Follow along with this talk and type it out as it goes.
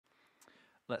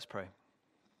Let's pray.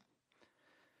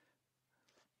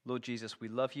 Lord Jesus, we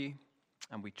love you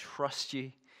and we trust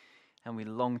you and we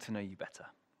long to know you better.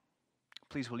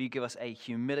 Please will you give us a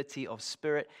humility of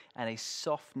spirit and a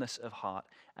softness of heart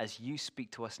as you speak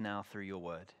to us now through your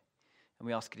word. And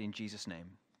we ask it in Jesus' name.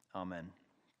 Amen.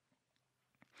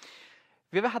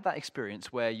 Have you ever had that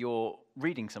experience where you're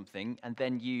reading something and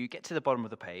then you get to the bottom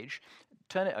of the page,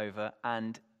 turn it over,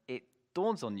 and it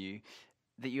dawns on you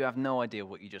that you have no idea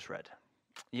what you just read?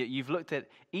 You've looked at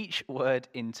each word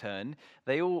in turn.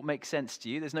 They all make sense to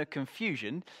you. There's no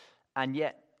confusion. And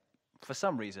yet, for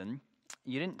some reason,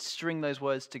 you didn't string those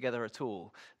words together at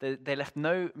all. They left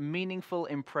no meaningful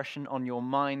impression on your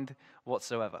mind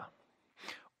whatsoever.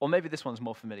 Or maybe this one's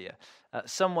more familiar.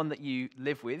 Someone that you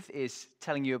live with is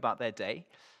telling you about their day,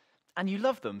 and you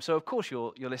love them. So, of course,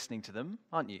 you're listening to them,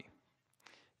 aren't you?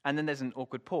 And then there's an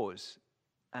awkward pause,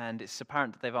 and it's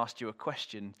apparent that they've asked you a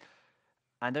question.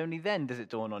 And only then does it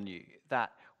dawn on you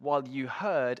that while you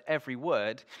heard every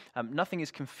word, nothing is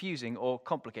confusing or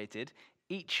complicated.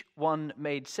 Each one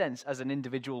made sense as an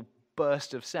individual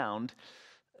burst of sound.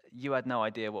 You had no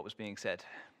idea what was being said.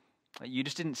 You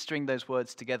just didn't string those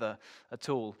words together at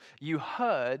all. You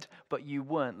heard, but you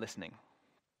weren't listening.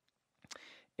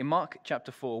 In Mark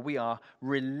chapter 4, we are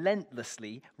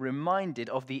relentlessly reminded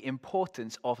of the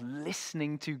importance of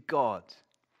listening to God.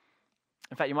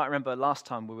 In fact, you might remember last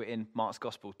time we were in Mark's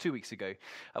Gospel, 2 weeks ago,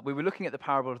 we were looking at the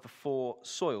parable of the 4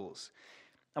 soils.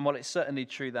 And while it's certainly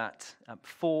true that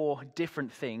 4 different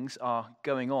things are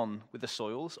going on with the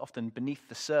soils, often beneath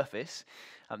the surface,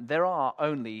 there are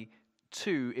only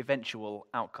 2 eventual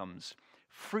outcomes: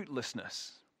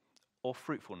 fruitlessness or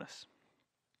fruitfulness.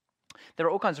 There are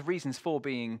all kinds of reasons for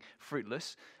being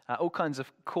fruitless, all kinds of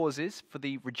causes for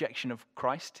the rejection of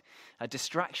Christ,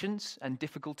 distractions and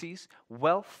difficulties,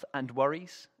 wealth and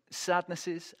worries,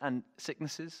 sadnesses and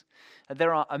sicknesses.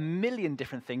 There are a million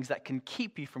different things that can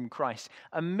keep you from Christ,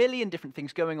 a million different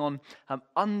things going on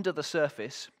under the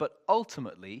surface, but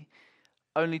ultimately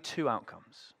only 2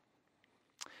 outcomes.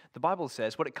 The Bible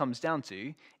says what it comes down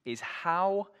to is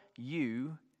how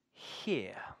you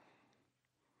hear.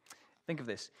 Think of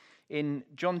this. In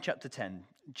John chapter 10,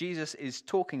 Jesus is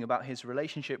talking about his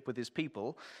relationship with his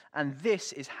people, and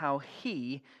this is how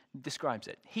he describes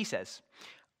it. He says,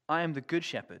 "I am the good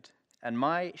shepherd, and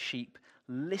my sheep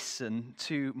listen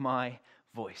to my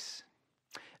voice."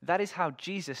 That is how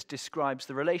Jesus describes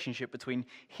the relationship between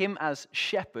him as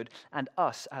shepherd and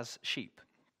us as sheep.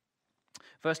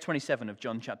 Verse 27 of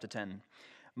John chapter 10,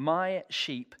 "My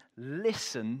sheep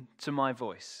listen to my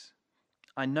voice.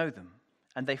 I know them,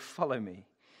 and they follow me.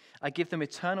 I give them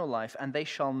eternal life, and they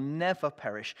shall never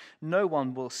perish. No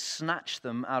one will snatch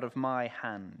them out of my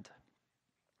hand."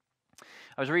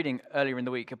 I was reading earlier in the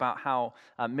week about how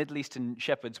Middle Eastern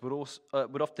shepherds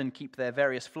would often keep their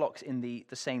various flocks in the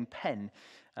same pen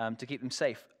to keep them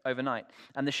safe overnight.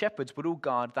 And the shepherds would all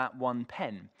guard that one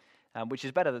pen, which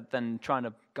is better than trying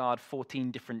to guard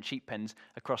 14 different sheep pens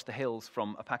across the hills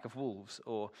from a pack of wolves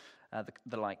or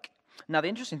the like. Now, the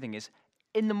interesting thing is,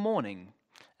 in the morning,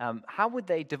 how would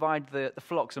they divide the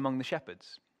flocks among the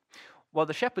shepherds? Well,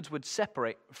 the shepherds would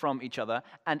separate from each other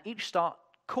and each start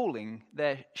calling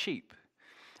their sheep.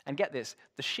 And get this,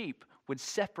 the sheep would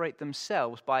separate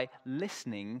themselves by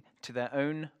listening to their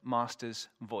own master's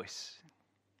voice.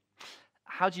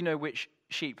 How do you know which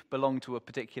sheep belong to a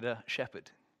particular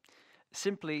shepherd?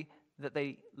 Simply that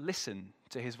they listen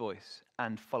to his voice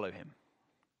and follow him.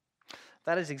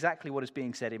 That is exactly what is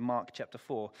being said in Mark chapter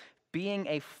 4. Being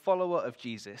a follower of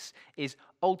Jesus is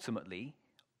ultimately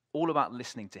all about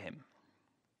listening to him.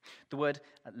 The word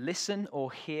listen or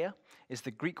hear is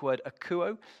the Greek word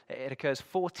akouo. It occurs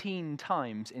 14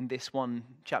 times in this one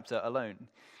chapter alone.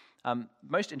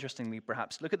 Most interestingly,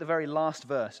 perhaps, look at the very last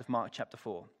verse of Mark chapter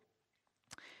 4.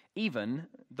 "Even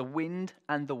the wind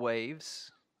and the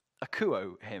waves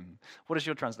akouo him." What does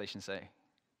your translation say?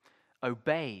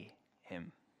 Obey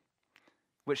him.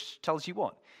 Which tells you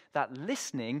what? That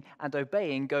listening and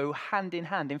obeying go hand in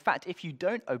hand. In fact, if you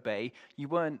don't obey, you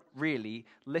weren't really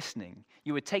listening.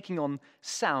 You were taking on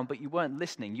sound, but you weren't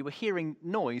listening. You were hearing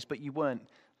noise, but you weren't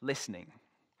listening.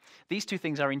 These 2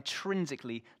 things are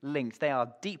intrinsically linked. They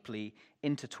are deeply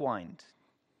intertwined.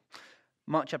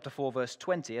 Mark chapter 4, verse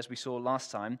 20, as we saw last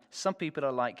time, some people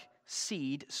are like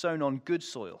seed sown on good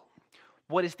soil.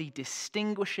 What is the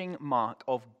distinguishing mark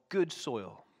of good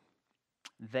soil?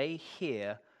 They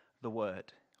hear the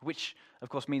word, which, of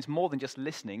course, means more than just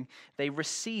listening. They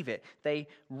receive it. They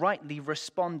rightly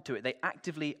respond to it. They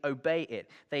actively obey it.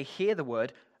 They hear the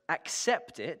word,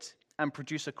 accept it, and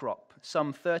produce a crop.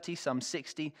 Some 30, some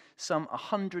 60, some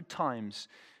 100 times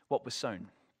what was sown.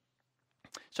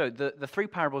 So the three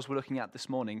parables we're looking at this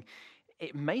morning,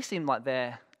 it may seem like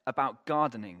they're about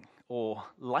gardening or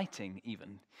lighting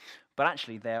even, but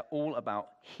actually they're all about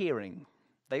hearing.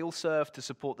 They all serve to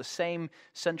support the same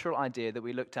central idea that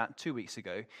we looked at 2 weeks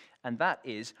ago, and that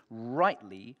is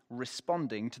rightly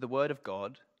responding to the Word of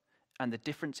God and the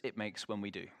difference it makes when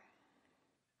we do.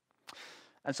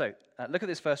 And so, look at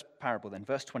this first parable then,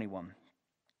 verse 21.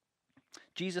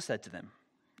 Jesus said to them,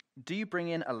 "Do you bring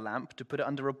in a lamp to put it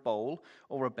under a bowl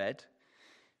or a bed?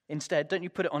 Instead, don't you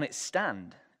put it on its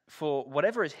stand? For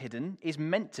whatever is hidden is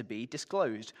meant to be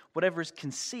disclosed. Whatever is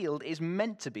concealed is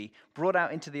meant to be brought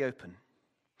out into the open.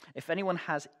 If anyone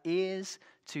has ears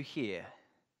to hear,"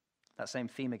 that same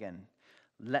theme again,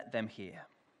 "let them hear."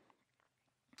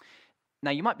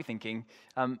 Now, you might be thinking,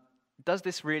 does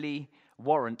this really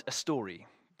warrant a story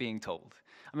being told?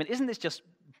 I mean, isn't this just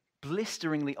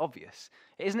blisteringly obvious?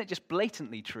 Isn't it just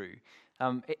blatantly true?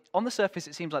 On the surface,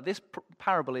 it seems like this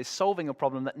parable is solving a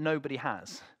problem that nobody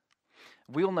has.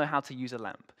 We all know how to use a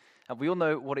lamp. We all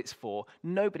know what it's for.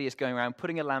 Nobody is going around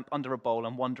putting a lamp under a bowl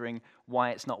and wondering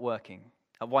why it's not working,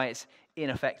 why it's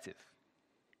ineffective.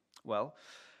 Well,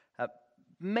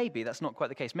 maybe that's not quite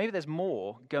the case. Maybe there's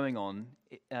more going on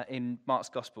in Mark's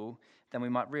gospel than we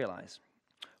might realize.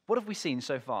 What have we seen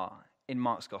so far in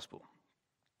Mark's gospel?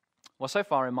 Well, so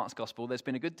far in Mark's gospel, there's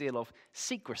been a good deal of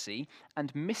secrecy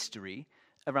and mystery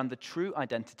around the true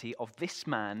identity of this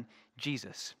man,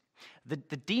 Jesus. The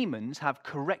demons have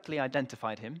correctly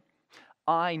identified him.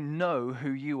 "I know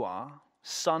who you are,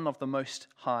 Son of the Most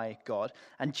High God,"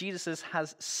 and Jesus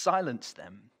has silenced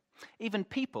them. Even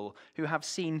people who have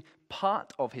seen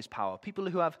part of his power, people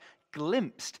who have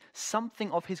glimpsed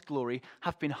something of his glory,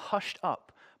 have been hushed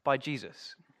up by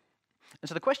Jesus. And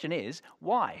so the question is,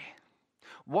 why?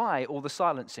 Why all the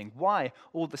silencing? Why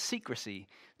all the secrecy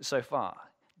so far?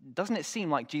 Doesn't it seem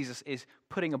like Jesus is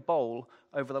putting a bowl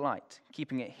over the light,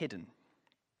 keeping it hidden?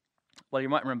 Well, you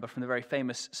might remember from the very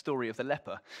famous story of the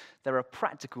leper, there are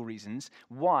practical reasons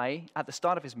why, at the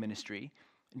start of his ministry,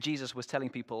 Jesus was telling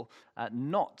people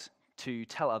not to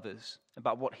tell others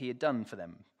about what he had done for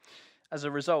them. As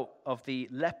a result of the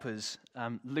leper's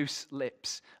loose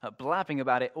lips blabbing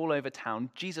about it all over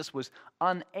town, Jesus was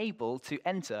unable to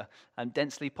enter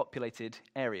densely populated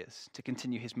areas to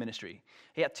continue his ministry.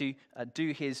 He had to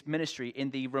do his ministry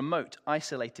in the remote,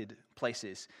 isolated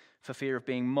places for fear of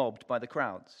being mobbed by the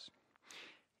crowds.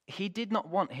 He did not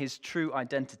want his true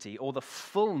identity, or the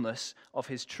fullness of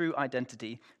his true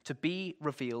identity, to be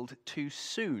revealed too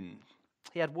soon.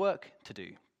 He had work to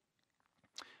do.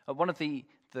 One of the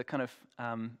kind of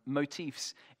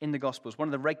motifs in the Gospels, one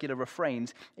of the regular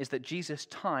refrains, is that Jesus'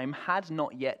 time had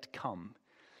not yet come.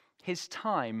 His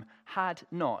time had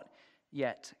not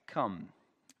yet come.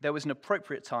 There was an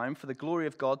appropriate time for the glory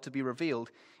of God to be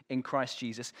revealed in Christ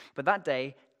Jesus, but that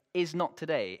day is not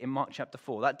today in Mark chapter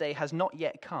 4. That day has not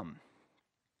yet come.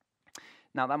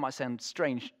 Now, that might sound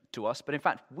strange to us, but in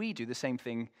fact, we do the same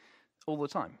thing all the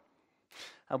time.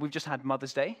 We've just had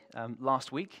Mother's Day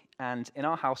last week, and in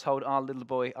our household, our little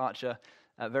boy Archer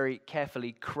very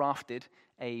carefully crafted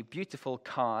a beautiful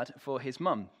card for his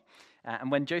mum.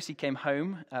 And when Josie came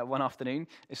home one afternoon,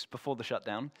 this was before the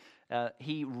shutdown,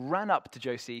 he ran up to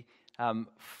Josie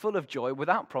full of joy,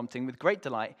 without prompting, with great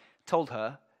delight, told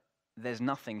her, "There's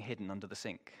nothing hidden under the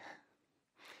sink."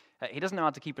 He doesn't know how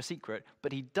to keep a secret,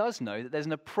 but he does know that there's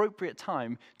an appropriate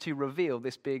time to reveal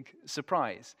this big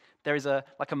surprise. There is a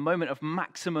moment of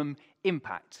maximum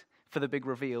impact for the big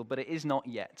reveal, but it is not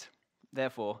yet.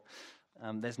 Therefore,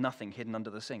 there's nothing hidden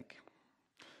under the sink.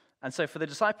 And so for the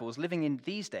disciples living in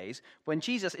these days, when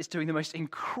Jesus is doing the most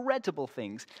incredible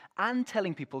things and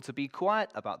telling people to be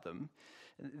quiet about them,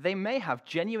 they may have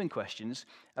genuine questions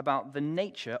about the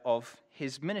nature of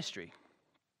his ministry.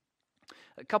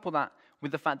 Couple that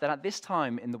with the fact that at this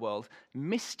time in the world,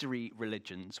 mystery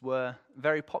religions were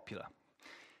very popular.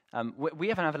 We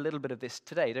even have a little bit of this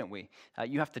today, don't we?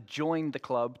 You have to join the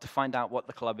club to find out what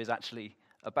the club is actually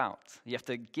about. You have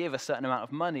to give a certain amount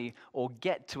of money or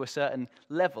get to a certain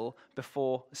level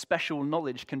before special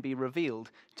knowledge can be revealed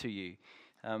to you.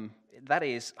 That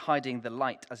is hiding the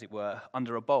light, as it were,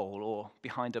 under a bowl or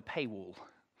behind a paywall.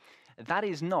 That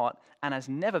is not, and has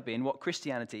never been, what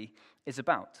Christianity is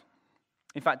about.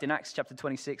 In fact, in Acts chapter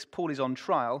 26, Paul is on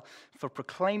trial for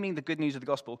proclaiming the good news of the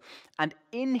gospel. And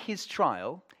in his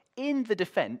trial, in the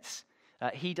defense,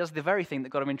 he does the very thing that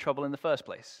got him in trouble in the first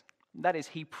place. That is,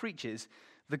 he preaches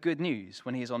the good news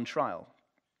when he is on trial.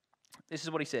 This is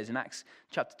what he says in Acts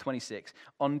chapter 26.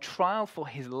 On trial for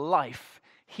his life,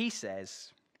 he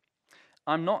says,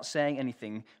 "I'm not saying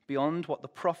anything beyond what the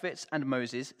prophets and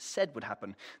Moses said would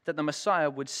happen, that the Messiah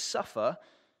would suffer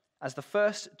As the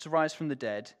first to rise from the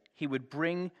dead, he would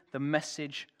bring the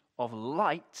message of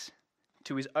light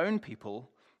to his own people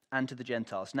and to the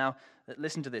Gentiles. Now,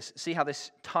 listen to this. See how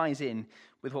this ties in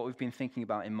with what we've been thinking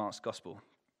about in Mark's gospel.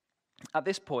 At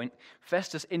this point,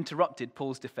 Festus interrupted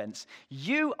Paul's defense.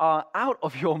 "You are out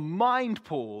of your mind,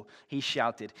 Paul," he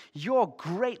shouted. "Your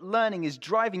great learning is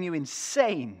driving you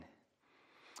insane."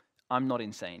 "I'm not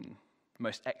insane,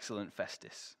 most excellent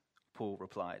Festus," Paul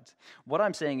replied. "What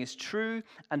I'm saying is true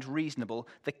and reasonable.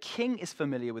 The king is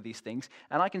familiar with these things,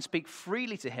 and I can speak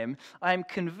freely to him. I am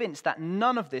convinced that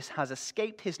none of this has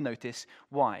escaped his notice.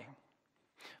 Why?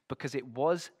 Because it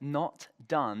was not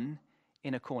done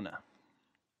in a corner.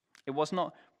 It was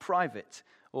not private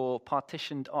or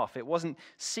partitioned off. It wasn't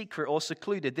secret or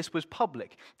secluded. This was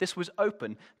public. This was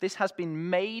open. This has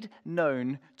been made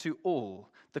known to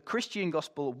all. The Christian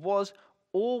gospel was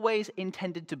always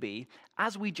intended to be,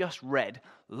 as we just read,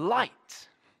 light.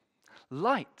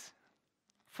 Light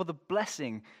for the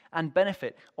blessing and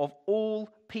benefit of all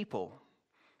people."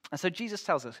 And so Jesus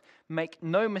tells us, make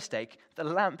no mistake, the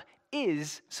lamp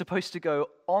is supposed to go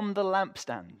on the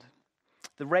lampstand.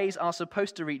 The rays are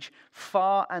supposed to reach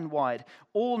far and wide.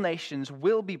 All nations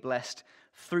will be blessed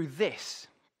through this.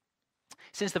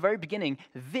 Since the very beginning,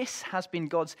 this has been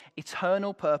God's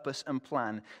eternal purpose and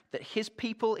plan, that his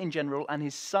people in general and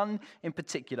his son in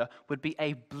particular would be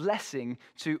a blessing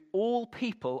to all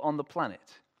people on the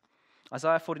planet.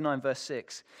 Isaiah 49 verse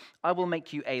 6, "I will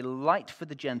make you a light for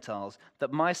the Gentiles,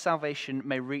 that my salvation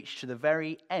may reach to the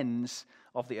very ends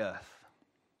of the earth."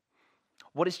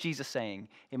 What is Jesus saying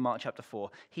in Mark chapter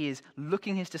 4? He is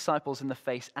looking his disciples in the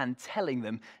face and telling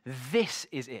them, this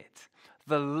is it.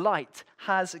 The light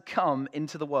has come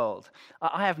into the world.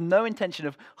 I have no intention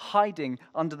of hiding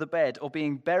under the bed or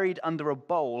being buried under a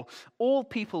bowl. All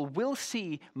people will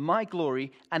see my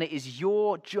glory, and it is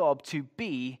your job to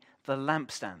be the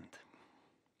lampstand.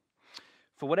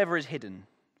 For whatever is hidden,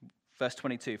 verse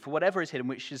 22, for whatever is hidden,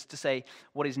 which is to say,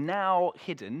 what is now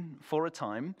hidden for a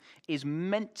time, is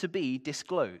meant to be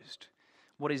disclosed.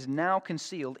 What is now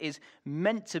concealed is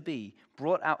meant to be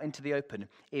brought out into the open.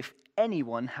 If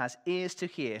anyone has ears to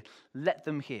hear, let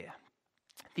them hear.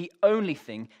 The only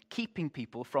thing keeping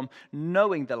people from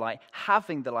knowing the light,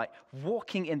 having the light,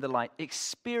 walking in the light,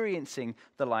 experiencing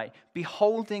the light,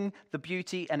 beholding the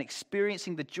beauty and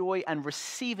experiencing the joy and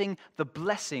receiving the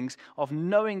blessings of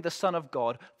knowing the Son of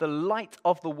God, the light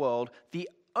of the world, the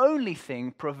only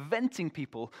thing preventing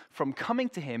people from coming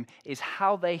to him is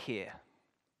how they hear,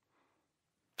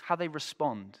 how they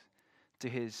respond to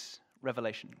his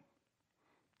revelation.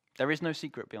 There is no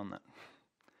secret beyond that.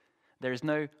 There is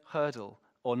no hurdle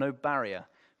or no barrier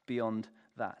beyond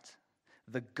that.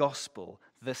 The gospel,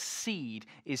 the seed,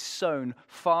 is sown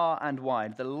far and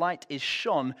wide. The light is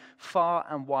shone far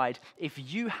and wide. If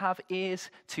you have ears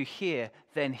to hear,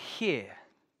 then hear.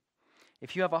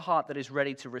 If you have a heart that is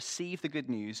ready to receive the good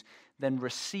news, then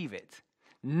receive it.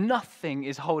 Nothing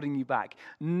is holding you back.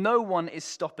 No one is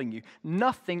stopping you.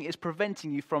 Nothing is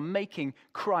preventing you from making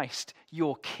Christ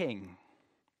your King.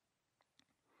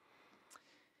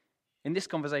 In this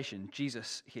conversation,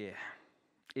 Jesus here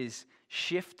is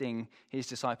shifting his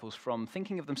disciples from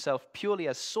thinking of themselves purely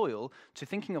as soil to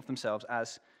thinking of themselves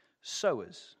as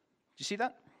sowers. Do you see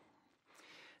that?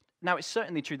 Now, it's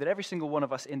certainly true that every single one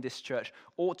of us in this church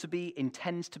ought to be,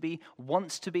 intends to be,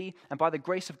 wants to be, and by the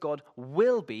grace of God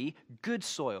will be good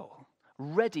soil,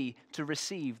 ready to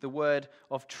receive the word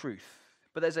of truth.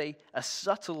 But there's a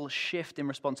subtle shift in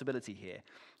responsibility here.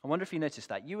 I wonder if you noticed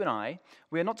that. You and I,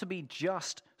 we are not to be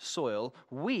just soil.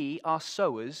 We are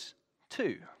sowers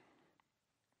too.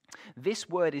 This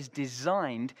word is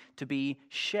designed to be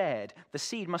shared. The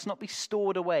seed must not be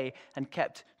stored away and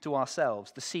kept to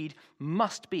ourselves. The seed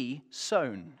must be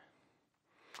sown.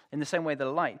 In the same way, the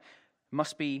light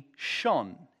must be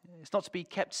shone. It's not to be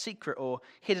kept secret or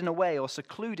hidden away or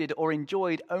secluded or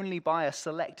enjoyed only by a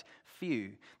select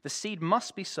few. The seed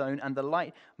must be sown and the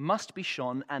light must be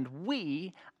shone, and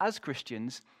we, as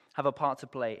Christians, have a part to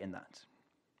play in that.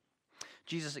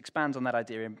 Jesus expands on that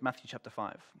idea in Matthew chapter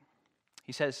 5.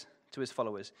 He says to his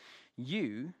followers,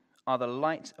 "You are the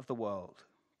light of the world.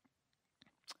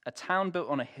 A town built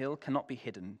on a hill cannot be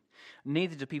hidden.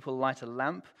 Neither do people light a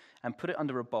lamp and put it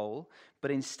under a bowl,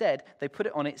 but instead they put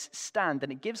it on its stand,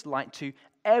 and it gives light to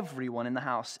everyone in the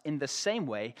house. In the same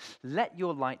way, let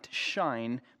your light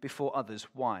shine before others."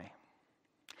 Why?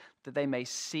 That they may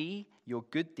see your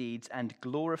good deeds and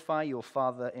glorify your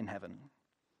Father in heaven.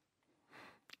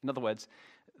 In other words,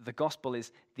 the gospel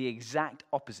is the exact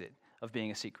opposite of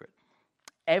being a secret.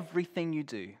 Everything you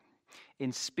do,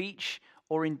 in speech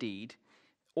or in deed,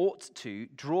 ought to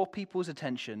draw people's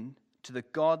attention to the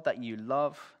God that you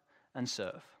love and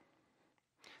serve.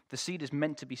 The seed is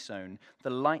meant to be sown. The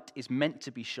light is meant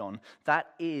to be shone.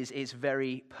 That is its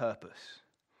very purpose.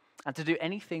 And to do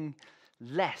anything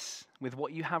less with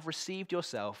what you have received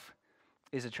yourself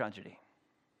is a tragedy.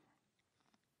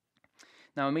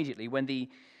 Now, immediately, when the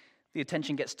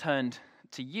attention gets turned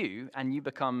to you and you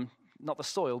become not the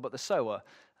soil, but the sower,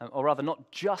 or rather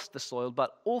not just the soil,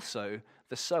 but also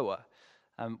the sower,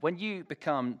 when you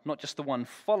become not just the one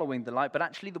following the light, but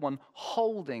actually the one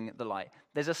holding the light,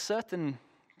 there's a certain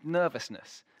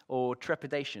nervousness or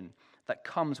trepidation that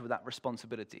comes with that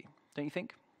responsibility, don't you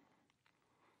think?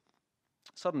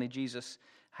 Suddenly, Jesus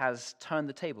has turned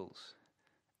the tables,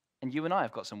 and you and I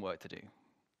have got some work to do,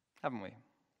 haven't we?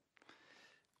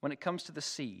 When it comes to the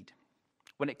seed,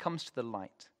 when it comes to the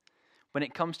light, when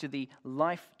it comes to the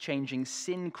life-changing,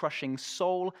 sin-crushing,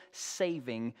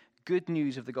 soul-saving good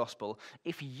news of the gospel,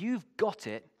 if you've got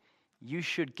it, you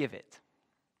should give it.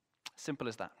 Simple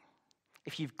as that.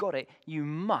 If you've got it, you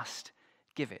must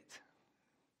give it.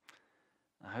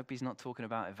 I hope he's not talking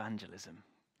about evangelism.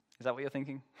 Is that what you're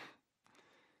thinking?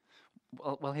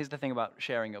 Well, here's the thing about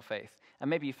sharing your faith, and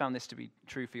maybe you found this to be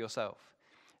true for yourself.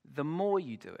 The more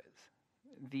you do it,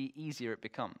 the easier it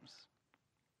becomes.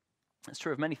 It's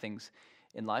true of many things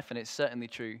in life, and it's certainly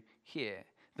true here.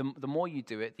 The more you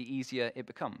do it, the easier it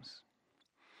becomes.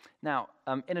 Now,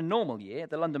 in a normal year,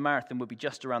 the London Marathon would be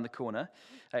just around the corner.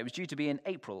 It was due to be in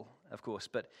April, of course,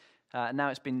 but now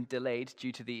it's been delayed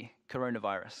due to the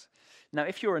coronavirus. Now,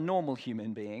 if you're a normal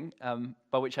human being,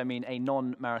 by which I mean a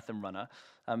non-marathon runner,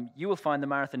 you will find the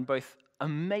marathon both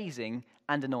amazing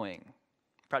and annoying.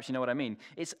 Perhaps you know what I mean.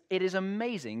 It is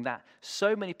amazing that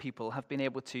so many people have been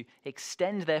able to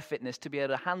extend their fitness to be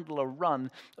able to handle a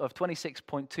run of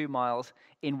 26.2 miles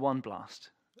in one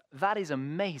blast. That is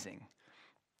amazing.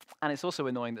 And it's also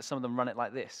annoying that some of them run it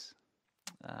like this,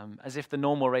 as if the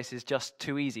normal race is just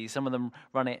too easy. Some of them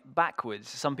run it backwards.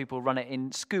 Some people run it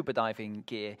in scuba diving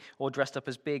gear or dressed up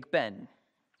as Big Ben.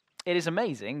 It is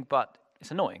amazing, but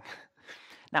it's annoying.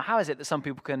 Now, how is it that some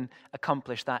people can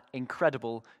accomplish that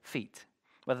incredible feat,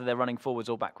 whether they're running forwards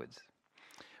or backwards?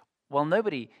 Well,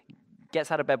 nobody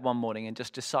gets out of bed one morning and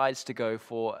just decides to go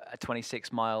for a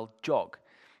 26-mile jog,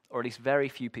 or at least very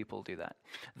few people do that.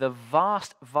 The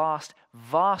vast, vast,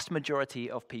 vast majority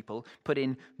of people put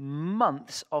in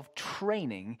months of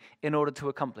training in order to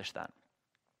accomplish that.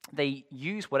 They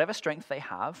use whatever strength they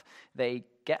have, they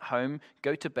get home,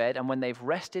 go to bed, and when they've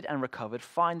rested and recovered,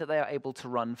 find that they are able to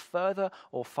run further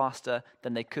or faster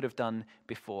than they could have done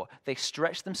before. They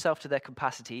stretch themselves to their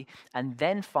capacity and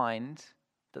then find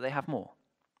that they have more.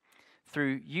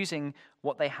 Through using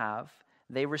what they have,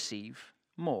 they receive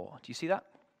more. Do you see that?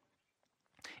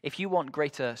 If you want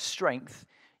greater strength,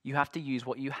 you have to use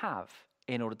what you have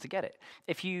in order to get it.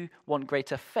 If you want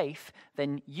greater faith,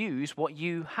 then use what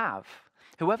you have.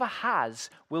 Whoever has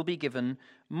will be given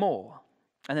more.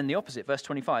 And then the opposite, verse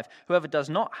 25, whoever does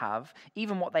not have,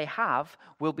 even what they have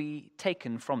will be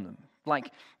taken from them.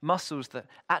 Like muscles that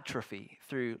atrophy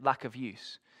through lack of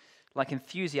use. Like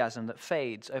enthusiasm that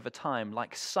fades over time.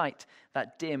 Like sight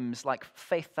that dims. Like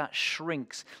faith that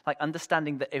shrinks. Like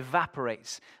understanding that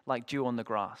evaporates like dew on the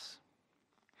grass.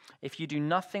 If you do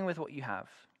nothing with what you have,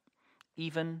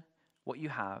 even what you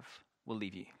have will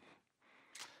leave you.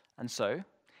 And so,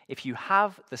 if you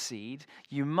have the seed,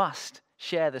 you must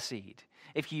share the seed.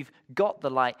 If you've got the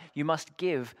light, you must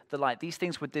give the light. These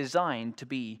things were designed to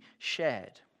be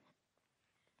shared.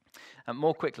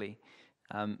 More quickly,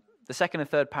 the second and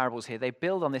third parables here, they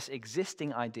build on this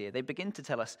existing idea. They begin to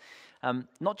tell us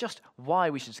not just why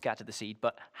we should scatter the seed,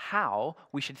 but how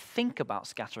we should think about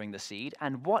scattering the seed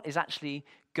and what is actually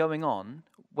going on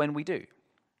when we do.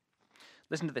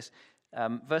 Listen to this.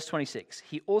 Verse 26,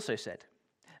 he also said,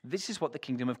 "This is what the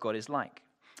kingdom of God is like.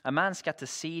 A man scatters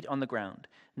seed on the ground.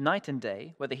 Night and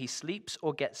day, whether he sleeps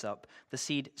or gets up, the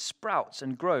seed sprouts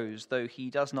and grows, though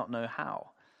he does not know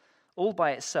how. All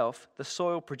by itself, the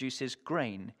soil produces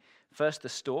grain. First the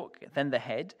stalk, then the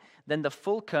head, then the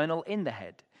full kernel in the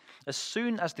head. As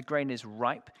soon as the grain is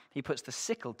ripe, he puts the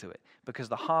sickle to it, because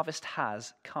the harvest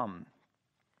has come."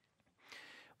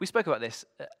 We spoke about this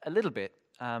a little bit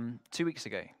 2 weeks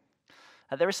ago.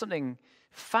 There is something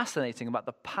fascinating about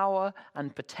the power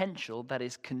and potential that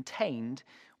is contained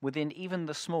within even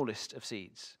the smallest of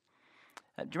seeds.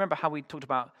 Do you remember how we talked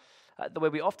about the way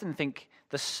we often think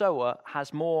the sower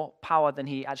has more power than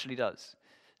he actually does?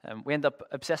 We end up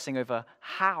obsessing over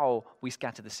how we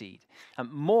scatter the seed.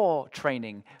 More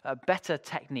training, better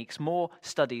techniques, more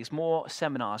studies, more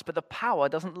seminars. But the power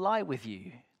doesn't lie with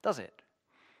you, does it?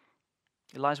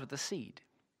 It lies with the seed.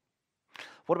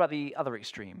 What about the other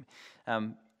extreme?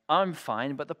 I'm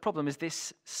fine, but the problem is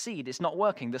this seed, it's not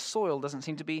working. The soil doesn't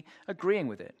seem to be agreeing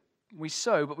with it. We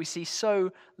sow, but we see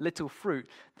so little fruit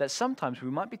that sometimes we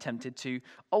might be tempted to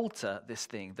alter this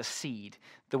thing, the seed,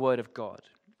 the word of God.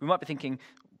 We might be thinking,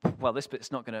 well, this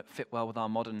bit's not going to fit well with our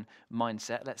modern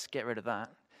mindset. Let's get rid of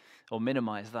that or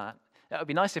minimize that. It would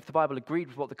be nice if the Bible agreed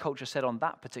with what the culture said on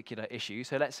that particular issue,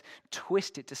 so let's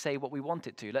twist it to say what we want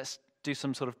it to. Let's do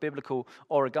some sort of biblical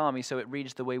origami so it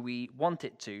reads the way we want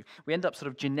it to. We end up sort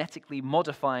of genetically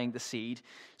modifying the seed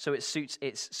so it suits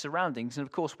its surroundings. And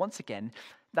of course, once again,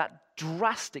 that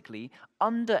drastically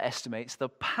underestimates the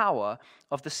power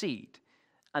of the seed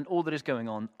and all that is going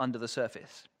on under the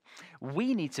surface.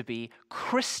 We need to be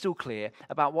crystal clear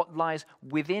about what lies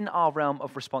within our realm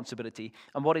of responsibility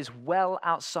and what is well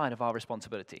outside of our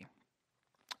responsibility.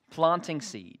 Planting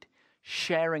seed,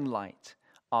 sharing light,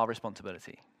 our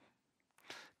responsibility.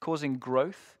 Causing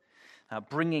growth,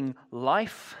 bringing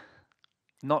life,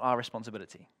 not our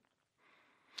responsibility.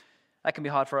 That can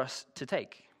be hard for us to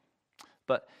take.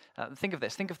 But think of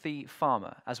this. Think of the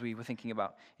farmer, as we were thinking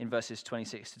about in verses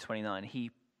 26 to 29. He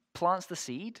plants the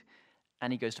seed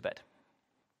and he goes to bed.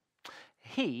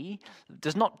 He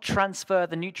does not transfer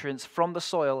the nutrients from the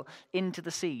soil into the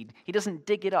seed. He doesn't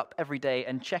dig it up every day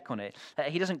and check on it.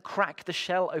 He doesn't crack the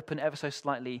shell open ever so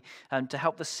slightly to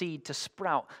help the seed to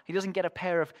sprout. He doesn't get a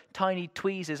pair of tiny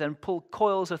tweezers and pull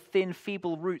coils of thin,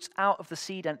 feeble roots out of the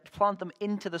seed and plant them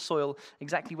into the soil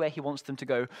exactly where he wants them to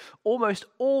go. Almost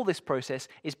all this process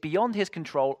is beyond his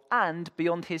control and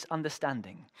beyond his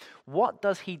understanding. What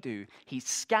does he do? He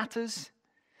scatters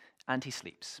and he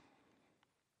sleeps.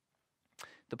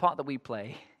 The part that we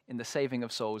play in the saving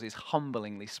of souls is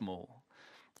humblingly small.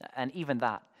 And even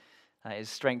that is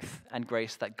strength and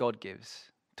grace that God gives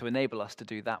to enable us to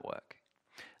do that work.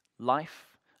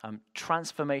 Life,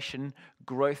 transformation,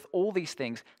 growth, all these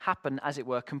things happen, as it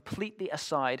were, completely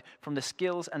aside from the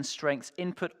skills and strengths,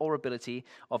 input or ability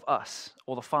of us,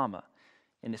 or the farmer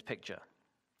in this picture.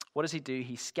 What does he do?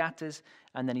 He scatters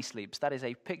and then he sleeps. That is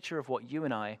a picture of what you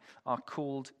and I are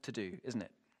called to do, isn't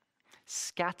it?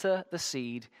 Scatter the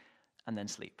seed and then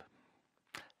sleep.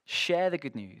 Share the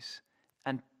good news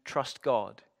and trust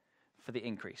God for the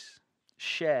increase.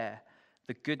 Share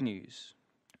the good news.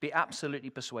 Be absolutely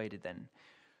persuaded then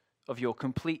of your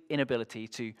complete inability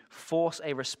to force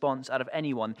a response out of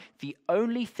anyone. The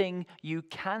only thing you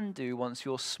can do once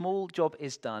your small job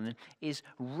is done is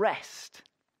rest,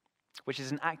 which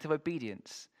is an act of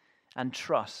obedience and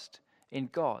trust in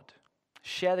God.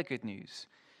 Share the good news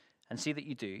and see that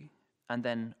you do, and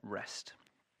then rest.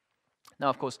 Now,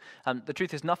 of course, the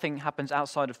truth is nothing happens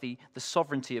outside of the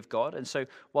sovereignty of God, and so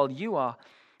while you are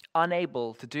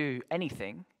unable to do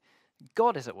anything,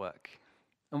 God is at work.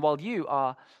 And while you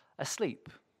are asleep,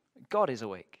 God is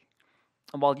awake.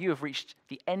 And while you have reached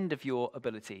the end of your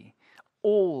ability,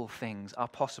 all things are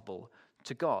possible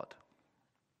to God.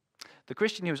 The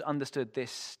Christian who has understood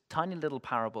this tiny little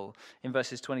parable in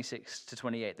verses 26 to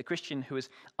 28, the Christian who has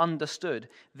understood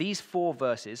these 4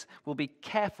 verses will be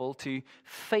careful to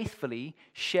faithfully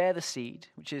share the seed,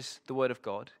 which is the word of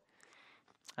God,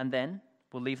 and then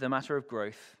will leave the matter of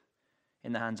growth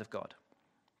in the hands of God.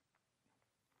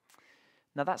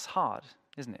 Now that's hard,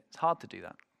 isn't it? It's hard to do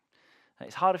that.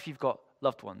 It's hard if you've got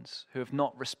loved ones who have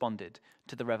not responded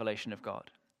to the revelation of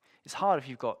God. It's hard if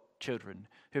you've got children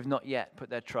who have not yet put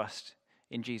their trust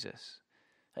in Jesus.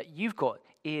 You've got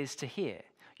ears to hear.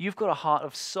 You've got a heart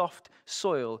of soft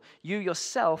soil. You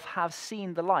yourself have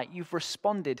seen the light. You've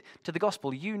responded to the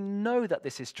gospel. You know that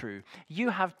this is true.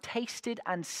 You have tasted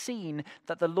and seen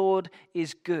that the Lord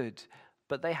is good,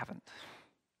 but they haven't.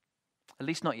 At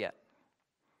least not yet.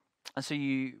 And so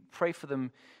you pray for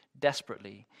them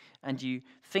desperately, and you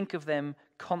think of them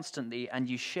constantly, and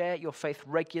you share your faith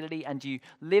regularly, and you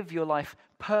live your life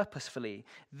purposefully.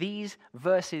 These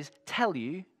verses tell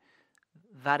you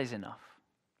that is enough.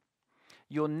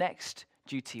 Your next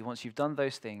duty, once you've done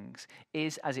those things,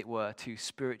 is, as it were, to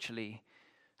spiritually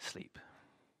sleep,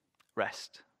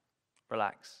 rest,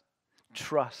 relax,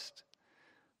 trust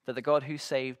that the God who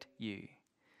saved you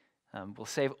will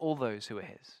save all those who are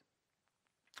his.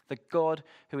 The God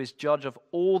who is judge of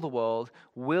all the world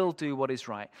will do what is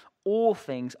right. All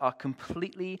things are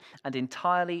completely and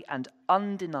entirely and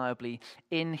undeniably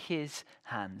in his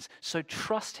hands. So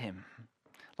trust him,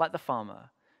 like the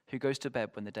farmer who goes to bed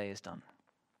when the day is done.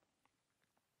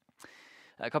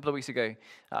 A couple of weeks ago,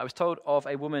 I was told of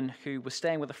a woman who was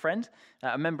staying with a friend,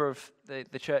 a member of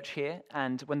the church here,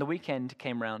 and when the weekend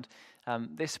came round,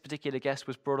 this particular guest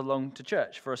was brought along to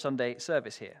church for a Sunday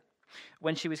service here.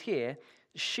 When she was here,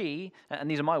 she, and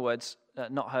these are my words,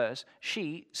 not hers,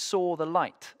 she saw the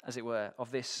light, as it were, of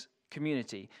this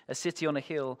community, a city on a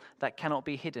hill that cannot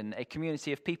be hidden, a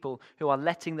community of people who are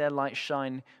letting their light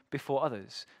shine before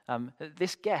others.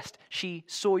 This guest, she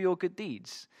saw your good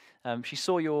deeds. She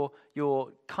saw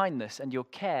your kindness and your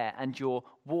care and your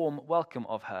warm welcome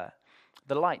of her.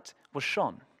 The light was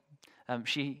shone.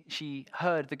 She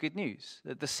heard the good news,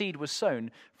 that the seed was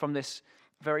sown from this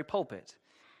very pulpit.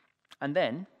 And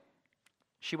then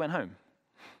she went home.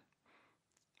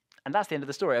 And that's the end of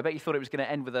the story. I bet you thought it was going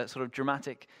to end with a sort of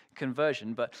dramatic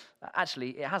conversion, but actually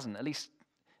it hasn't, at least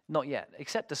not yet,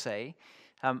 except to say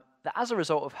that as a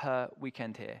result of her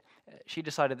weekend here, she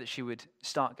decided that she would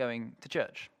start going to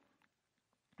church.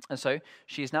 And so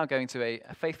she is now going to a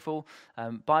faithful,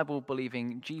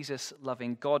 Bible-believing,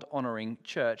 Jesus-loving, God-honoring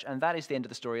church, and that is the end of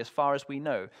the story as far as we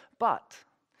know. But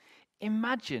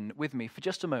imagine with me for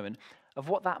just a moment of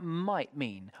what that might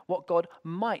mean, what God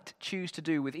might choose to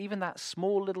do with even that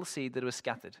small little seed that was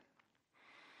scattered.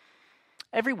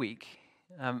 Every week,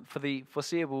 for the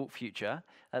foreseeable future,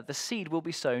 the seed will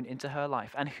be sown into her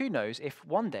life. And who knows if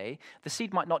one day the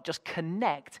seed might not just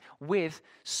connect with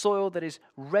soil that is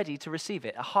ready to receive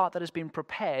it, a heart that has been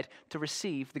prepared to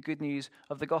receive the good news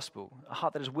of the gospel, a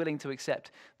heart that is willing to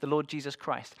accept the Lord Jesus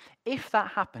Christ. If that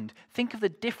happened, think of the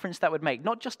difference that would make,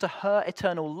 not just to her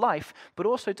eternal life, but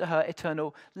also to her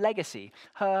eternal legacy.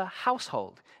 Her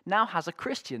household now has a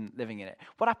Christian living in it.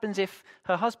 What happens if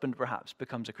her husband perhaps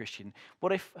becomes a Christian?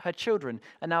 What if her children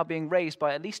are now being raised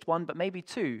by at least one, but maybe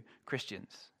two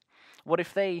Christians? What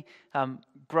if they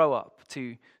grow up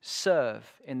to serve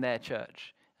in their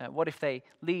church? What if they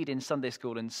lead in Sunday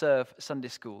school and serve Sunday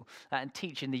school and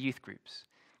teach in the youth groups?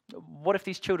 What if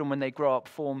these children, when they grow up,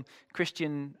 form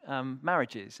Christian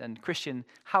marriages and Christian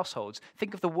households?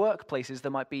 Think of the workplaces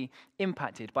that might be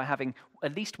impacted by having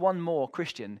at least one more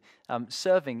Christian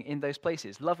serving in those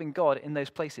places, loving God in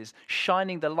those places,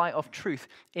 shining the light of truth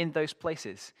in those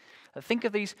places. Think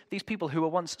of these people who were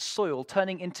once soil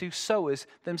turning into sowers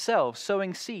themselves,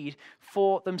 sowing seed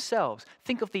for themselves.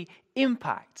 Think of the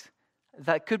impact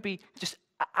that could be just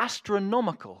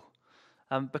astronomical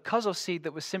because of seed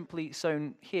that was simply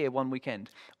sown here one weekend.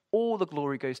 All the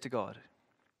glory goes to God.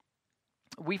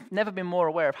 We've never been more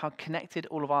aware of how connected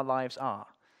all of our lives are,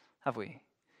 have we?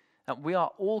 We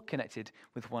are all connected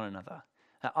with one another.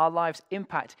 Our lives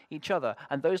impact each other,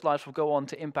 and those lives will go on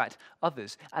to impact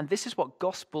others. And this is what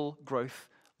gospel growth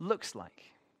looks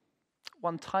like.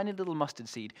 One tiny little mustard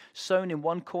seed sown in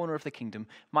one corner of the kingdom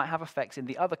might have effects in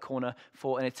the other corner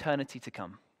for an eternity to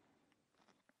come.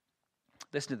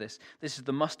 Listen to this. This is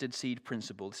the mustard seed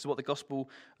principle. This is what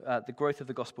the growth of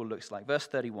the gospel looks like. Verse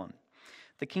 31.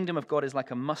 The kingdom of God is like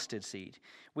a mustard seed,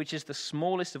 which is the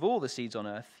smallest of all the seeds on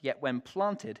earth, yet when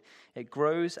planted, it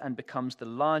grows and becomes the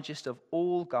largest of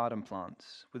all garden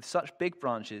plants, with such big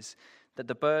branches that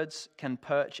the birds can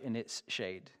perch in its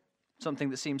shade.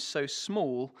 Something that seems so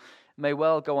small may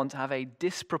well go on to have a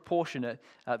disproportionate,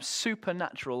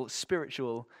 supernatural,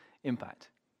 spiritual impact.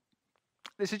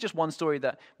 This is just one story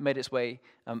that made its way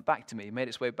back to me, made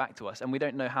its way back to us, and we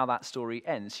don't know how that story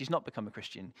ends. She's not become a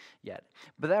Christian yet.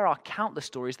 But there are countless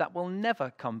stories that will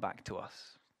never come back to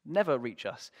us, never reach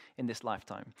us in this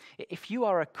lifetime. If you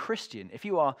are a Christian, if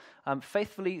you are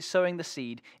faithfully sowing the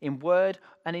seed in word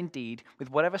and in deed,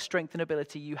 with whatever strength and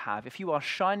ability you have, if you are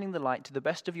shining the light to the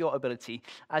best of your ability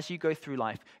as you go through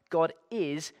life, God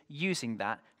is using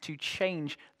that to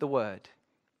change the word.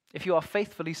 If you are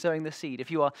faithfully sowing the seed,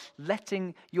 if you are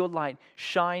letting your light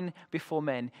shine before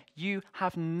men, you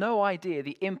have no idea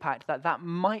the impact that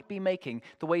might be making,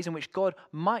 the ways in which God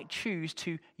might choose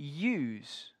to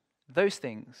use those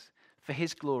things for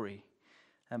his glory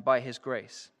and by his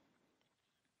grace.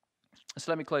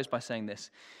 So let me close by saying this.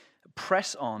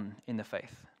 Press on in the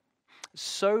faith.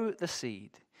 Sow the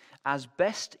seed as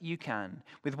best you can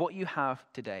with what you have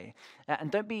today.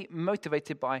 And don't be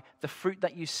motivated by the fruit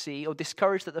that you see or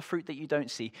discouraged at the fruit that you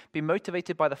don't see. Be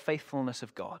motivated by the faithfulness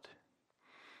of God.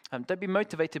 Don't be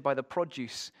motivated by the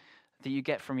produce that you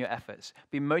get from your efforts.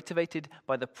 Be motivated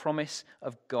by the promise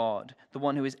of God, the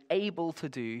one who is able to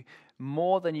do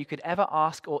more than you could ever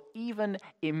ask or even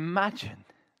imagine.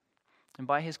 And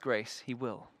by his grace, he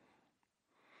will.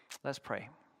 Let's pray.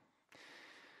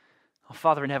 Our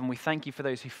Father in heaven, we thank you for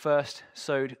those who first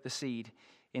sowed the seed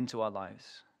into our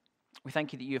lives. We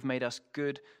thank you that you have made us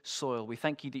good soil. We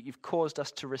thank you that you've caused us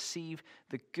to receive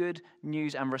the good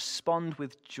news and respond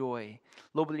with joy.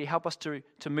 Lord, will you help us to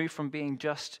move from being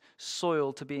just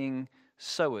soil to being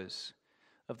sowers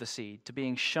of the seed, to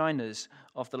being shiners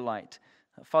of the light.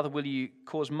 Father, will you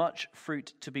cause much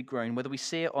fruit to be grown, whether we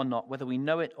see it or not, whether we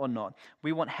know it or not.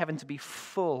 We want heaven to be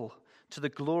full to the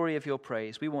glory of your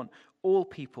praise. We want all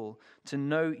people to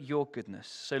know your goodness.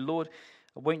 So, Lord,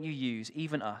 won't you use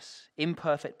even us,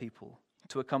 imperfect people,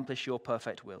 to accomplish your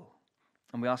perfect will?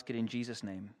 And we ask it in Jesus'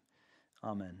 name.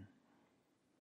 Amen.